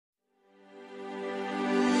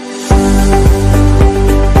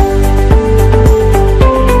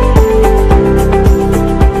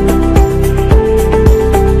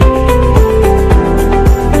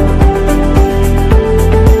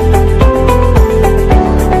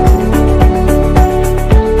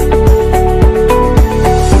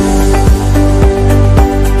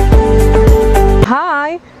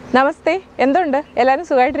എല്ലാവരും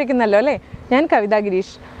സുഖമായിട്ടിരിക്കുന്നല്ലോ അല്ലേ? ഞാൻ കവിത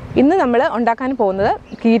ഗിരീഷ്. ഇന്ന് നമ്മൾ ഉണ്ടാക്കാൻ പോകുന്നത്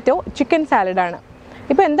കീറ്റോ ചിക്കൻ സാലഡാണ്.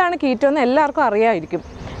 ഇപ്പോൾ എന്താണ് കീറ്റോ എന്ന് എല്ലാവർക്കും അറിയാമായിരിക്കും,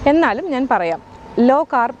 എന്നാലും ഞാൻ പറയാം. ലോ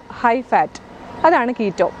കാർബ് ഹൈ ഫാറ്റ്, അതാണ്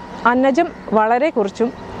കീറ്റോ. അന്നജം വളരെ കുറച്ചും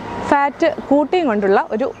ഫാറ്റ് കൂട്ടിയും കൊണ്ടുള്ള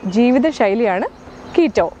ഒരു ജീവിത ശൈലിയാണ്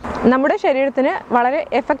കീറ്റോ. നമ്മുടെ ശരീരത്തിന് വളരെ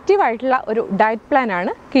എഫക്റ്റീവായിട്ടുള്ള ഒരു ഡയറ്റ്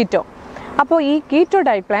പ്ലാനാണ് കീറ്റോ. അപ്പോൾ ഈ കീറ്റോ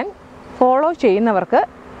ഡയറ്റ് പ്ലാൻ ഫോളോ ചെയ്യുന്നവർക്ക്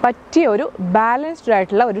പറ്റിയ ഒരു ബാലൻസ്ഡ്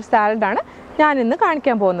ആയിട്ടുള്ള ഒരു സാലഡാണ് ഞാൻ ഇന്ന്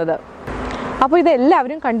കാണിക്കാൻ പോകുന്നത്. അപ്പോൾ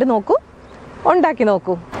ഇതെല്ലാവരും കണ്ടു നോക്കൂ, ഉണ്ടാക്കി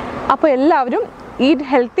നോക്കൂ. അപ്പോൾ എല്ലാവരും ഈറ്റ്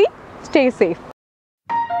ഹെൽത്തി, സ്റ്റേ സേഫ്.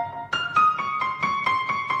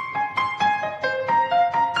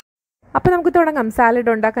 അപ്പോൾ നമുക്ക് തുടങ്ങാം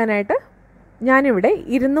സാലഡ് ഉണ്ടാക്കാനായിട്ട്. ഞാനിവിടെ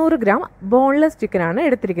 200 ഗ്രാം ബോൺലെസ് ചിക്കനാണ്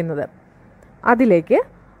എടുത്തിരിക്കുന്നത്. അതിലേക്ക്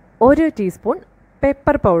 1 ടീസ്പൂൺ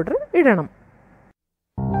പെപ്പർ പൗഡർ ഇടണം.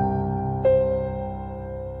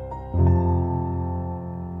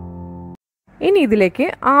 ഇനി ഇതിലേക്ക്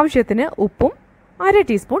ആവശ്യത്തിന് ഉപ്പും 1/2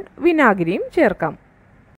 ടീസ്പൂൺ വിനാഗിരിയും ചേർക്കാം.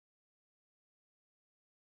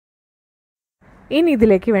 ഇനി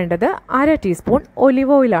ഇതിലേക്ക് വേണ്ടത് 1/2 ടീസ്പൂൺ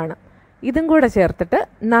ഒലിവ് ഓയിലാണ്. ഇതും കൂടെ ചേർത്തിട്ട്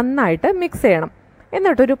നന്നായിട്ട് മിക്സ് ചെയ്യണം.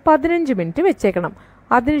 എന്നിട്ടൊരു 15 മിനിറ്റ് വെച്ചേക്കണം.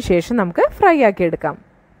 അതിനുശേഷം നമുക്ക് ഫ്രൈ ആക്കി എടുക്കാം.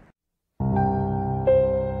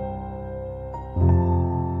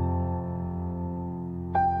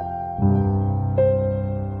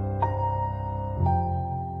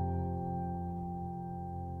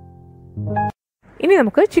 ഇനി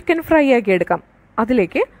നമുക്ക് ചിക്കൻ ഫ്രൈ ആക്കി എടുക്കാം.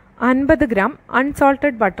 അതിലേക്ക് 50 ഗ്രാം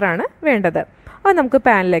അൺസോൾട്ടഡ് ബട്ടറാണ് വേണ്ടത്. അത് നമുക്ക്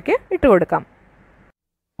പാനിലേക്ക് ഇട്ട് കൊടുക്കാം.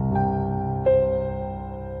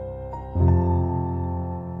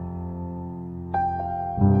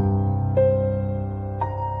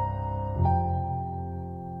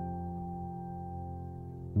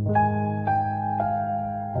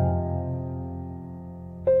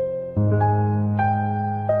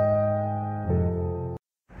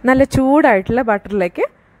 നല്ല ചൂടായിട്ടുള്ള ബട്ടറിലേക്ക്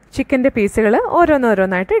ചിക്കൻ്റെ പീസുകൾ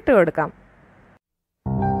ഓരോന്നോരോന്നായിട്ട് ഇട്ട് കൊടുക്കാം.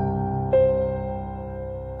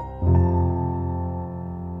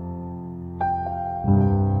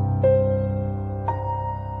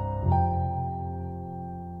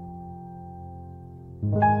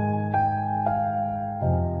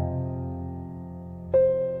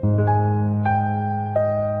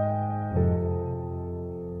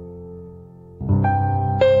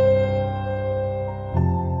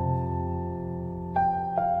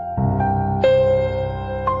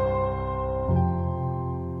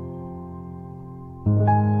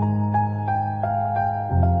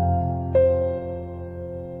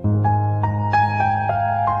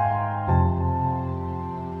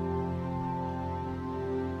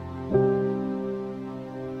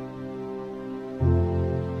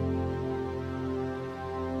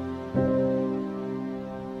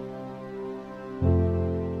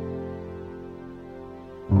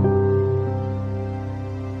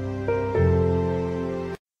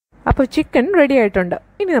 അപ്പോൾ ചിക്കൻ റെഡി ആയിട്ടുണ്ട്.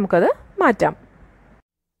 ഇനി നമുക്കത് മാറ്റാം.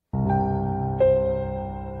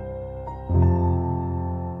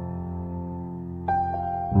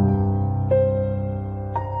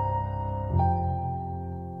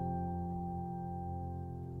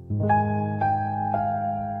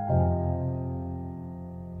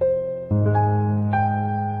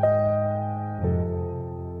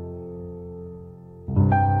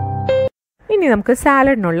 ഇനി നമുക്ക്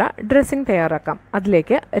സാലഡിനുള്ള ഡ്രസ്സിംഗ് തയ്യാറാക്കാം.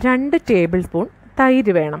 അതിലേക്ക് 2 ടേബിൾ സ്പൂൺ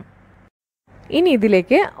തൈര് വേണം. ഇനി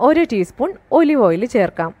ഇതിലേക്ക് 1 ടീസ്പൂൺ ഒലിവ് ഓയിൽ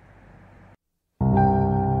ചേർക്കാം.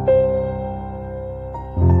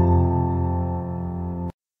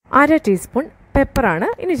 അര ടീസ്പൂൺ പെപ്പറാണ്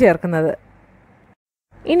ഇനി ചേർക്കുന്നത്.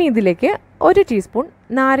 ഇനി ഇതിലേക്ക് 1 ടീസ്പൂൺ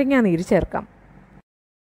നാരങ്ങാ നീര് ചേർക്കാം.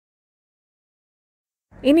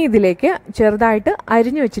 ഇനി ഇതിലേക്ക് ചെറുതായിട്ട്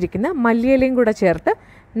അരിഞ്ഞു വെച്ചിരിക്കുന്ന മല്ലിയിലയും കൂടെ ചേർത്ത്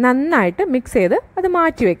നന്നായിട്ട് മിക്സ് ചെയ്ത് അത്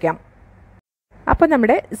മാറ്റി വയ്ക്കാം. അപ്പോൾ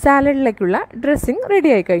നമ്മുടെ സാലഡിലേക്കുള്ള ഡ്രസ്സിംഗ്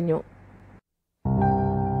റെഡി ആയി കഴിഞ്ഞു.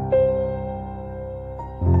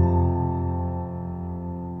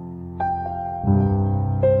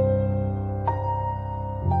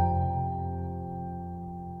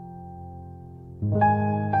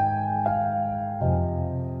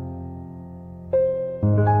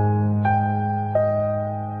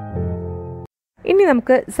 ഇനി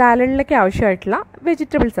നമുക്ക് സാലഡിലേക്ക് ആവശ്യമായിട്ടുള്ള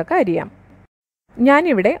വെജിറ്റബിൾസൊക്കെ അരിയാം.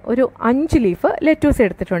 ഞാനിവിടെ ഒരു 5 ലീഫ് ലെറ്റൂസ്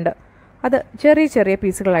എടുത്തിട്ടുണ്ട്. അത് ചെറിയ ചെറിയ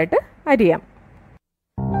പീസുകളായിട്ട് അരിയാം.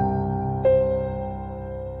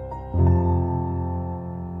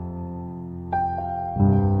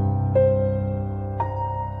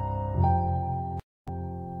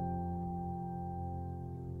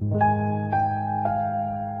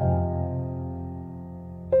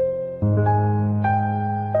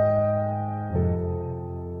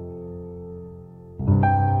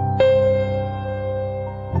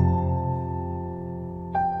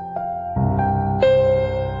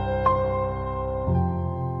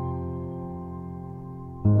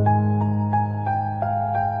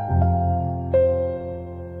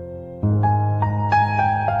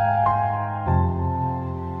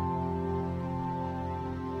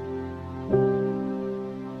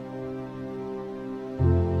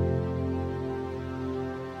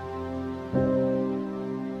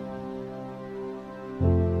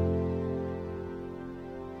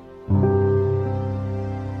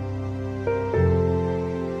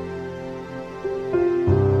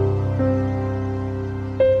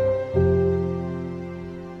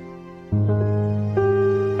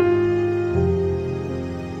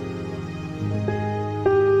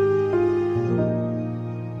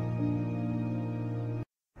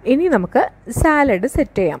 ഇനി നമുക്ക് സാലഡ്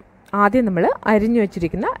സെറ്റ് ചെയ്യാം. ആദ്യം നമ്മൾ അരിഞ്ഞു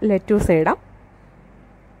വെച്ചിരിക്കുന്ന ലെറ്റൂസ് ഇടാം.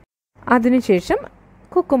 അതിനുശേഷം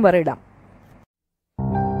കുക്കുംബർ ഇടാം.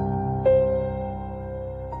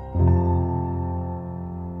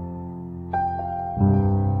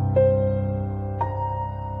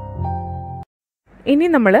 ഇനി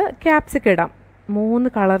നമ്മൾ ക്യാപ്സിക്കം ഇടാം. 3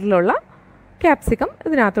 കളറിലുള്ള ക്യാപ്സിക്കം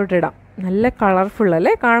ഇതിനകത്തോട്ട് ഇടാം. നല്ല കളർഫുൾ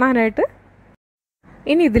അല്ലേ കാണാനായിട്ട്.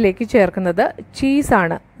 ഇനി ഇതിലേക്ക് ചേർക്കുന്നത്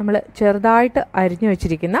ചീസാണ്. നമ്മൾ ചെറുതായിട്ട് അരിഞ്ഞു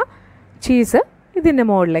വെച്ചിരിക്കുന്ന ചീസ് ഇതിൻ്റെ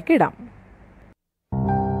മുകളിലേക്ക് ഇടാം.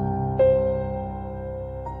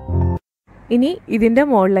 ഇനി ഇതിൻ്റെ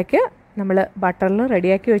മുകളിലേക്ക് നമ്മൾ ബട്ടറിൽ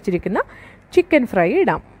റെഡിയാക്കി വെച്ചിരിക്കുന്ന ചിക്കൻ ഫ്രൈ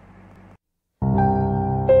ഇടാം.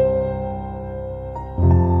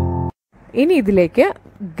 ഇനി ഇതിലേക്ക്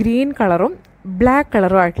ഗ്രീൻ കളറും ബ്ലാക്ക്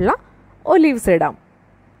കളറും ആയിട്ടുള്ള ഒലീവ്സ് ഇടാം.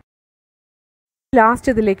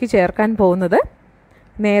 ലാസ്റ്റ് ഇതിലേക്ക് ചേർക്കാൻ പോകുന്നത്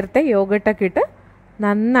നേരത്തെ യോഗട്ടൊക്കെ ഇട്ട്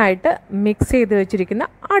നന്നായിട്ട് മിക്സ് ചെയ്ത് വെച്ചിരിക്കുന്ന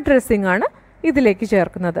ആ ഡ്രസ്സിംഗ് ആണ് ഇതിലേക്ക്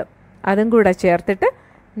ചേർക്കുന്നത്. അതും കൂടെ ചേർത്തിട്ട്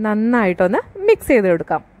നന്നായിട്ടൊന്ന് മിക്സ് ചെയ്ത്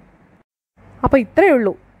കൊടുക്കാം. അപ്പോൾ ഇത്രയേ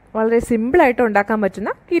ഉള്ളൂ, വളരെ സിമ്പിളായിട്ട് ഉണ്ടാക്കാൻ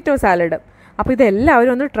പറ്റുന്ന കീറ്റോ സാലഡ്. അപ്പോൾ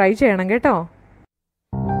ഇതെല്ലാവരും ഒന്ന് ട്രൈ ചെയ്യണം കേട്ടോ.